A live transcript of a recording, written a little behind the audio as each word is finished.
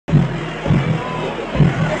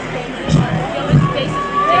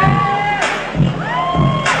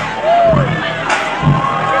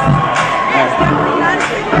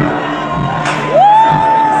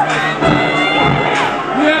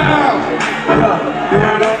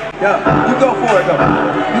Yo, you go for it, go. I'm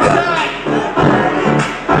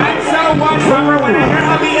so one summer when I hear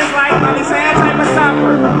hubby is like mommy saying type of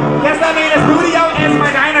summer. Yes, I mean the studio is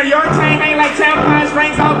my diner. Your chain ain't like tampons,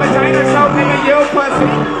 rings off vagina. So nigga, you pussy.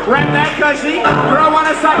 Rap that cushy. Girl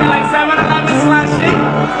wanna suck it like 7-Eleven slushy.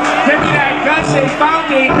 Give me that gushy,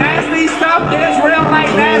 funky, nasty stuff. It is real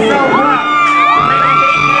like that, so what?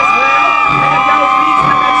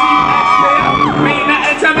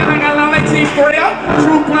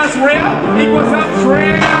 True plus real equals up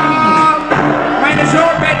real. Man, it's your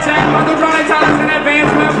bedtime. Mother drawing talents in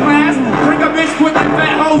advanced web class. Drink a bitch quick and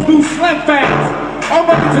fat hoes do slim fast. All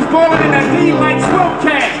my bitches boiling in that deep like swim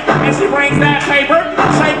cash. And she brings that paper,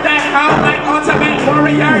 shape that hoe like ultimate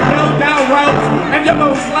warrior, no doubt ropes. If you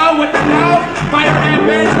move slow with the dough, fire that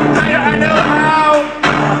bitch, fire a new hoe.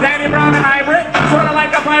 Danny Brown and hybrid, sorta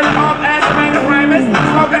like a pirate off estimated primus.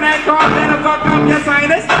 Smoking that cough, that'll fuck up your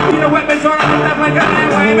sinus. Need a weapon, sorta like a damn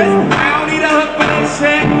Weymouth. I don't need a hook for this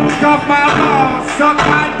shit. Cuff my balls, suck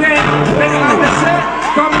my dick. Think like the shit,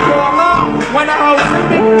 come for a long. When the hoes see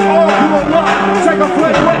me, all you will look. Take a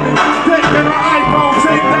flip with me. Dick in her iPhone,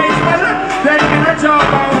 10 days later. Dick in her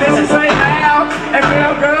jawbone. Then she say, ow, it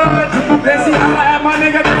feel good. Then she holla at my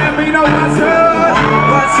nigga Gambino, what's good?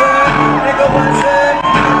 What's up, nigga, what's up?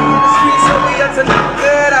 In the streets, so we up to no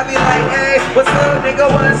good. I be like, hey, what's up, nigga,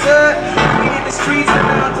 what's up? We in the streets, and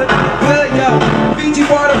out to no good, yo. Fiji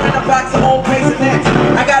water in a box of old pace and next.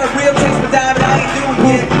 I got a real taste for diamond, I ain't doing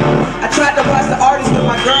yet. I tried to watch the artist with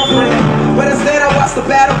my girlfriend, but instead I watched the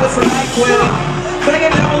battle with some NyQuil.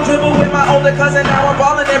 Playing double dribble with my older cousin, now I'm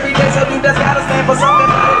ballin' every day, so dude, that's gotta stand for something.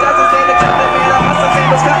 But it doesn't stand to jump, man, I must have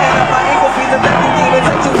sandals cutting up my ankles, feet, and every demon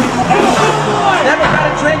take to me. Never got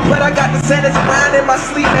a drink, but I got the sentence around in my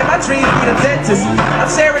sleep, and my dreams be the dentist. I'm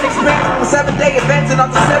sharing experience from a 7-day event, and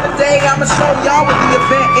on the 7th day, I'ma show y'all what the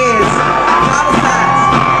event is.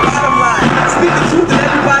 Bottom line, speak the truth and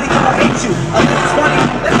everybody gonna hate you. Unless it's funny,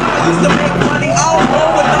 that's how I used to make money. All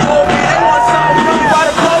over the whole man, they want something from me. Why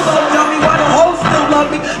the clothes don't tell me, why the hoes still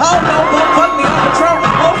love me. I don't know, but fuck me, I'm a Trump,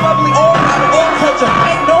 old bubbly, old rabbit, old culture.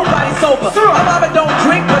 Ain't nobody sober. My mama don't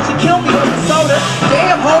drink, but she killed me with a soda.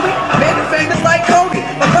 Damn, homie, man, the famous like Cody.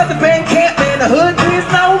 My cousin Ben Camp, man, the hood kids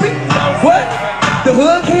know me. What? The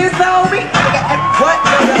hood kids know me? What?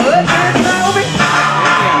 The hood kids know me?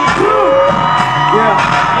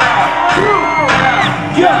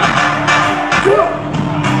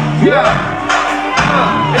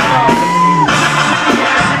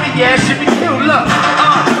 Yeah, shit be cute, look.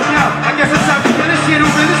 I guess it's time to finish shit. Who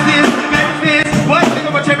really is? Benefits. What?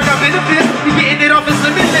 Nigga, my champion got benefits. You getting it off his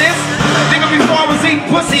limit list. Nigga, before I was eating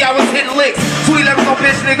pussy, I was hitting licks. 211 on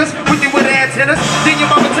bitch niggas with you with antennas. Then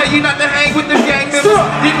your mama tell you not to hang with them gang members.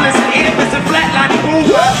 Didn't listen in, listen flatline, boom.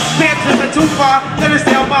 Man, tripping too far. Let me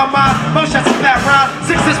stay on my mind. Most shots of flat round.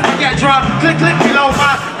 6 get drunk. Click, click below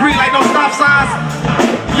mine. Green like no stop signs.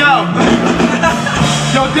 Yo.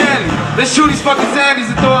 Yo, Danny, let's shoot these fucking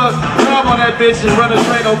Zannies and throw a drum on that bitch and run a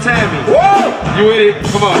train on Tammy. Woo! You with it?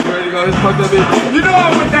 Come on, you ready to go? Let's fuck that bitch. You know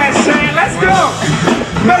I'm with that shit. Let's go.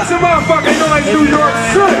 Make some motherfucking noise, New York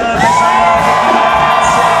City.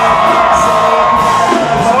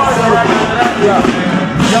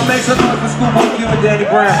 Yo, make some noise for ScHoolboy Q and Danny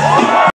Brown.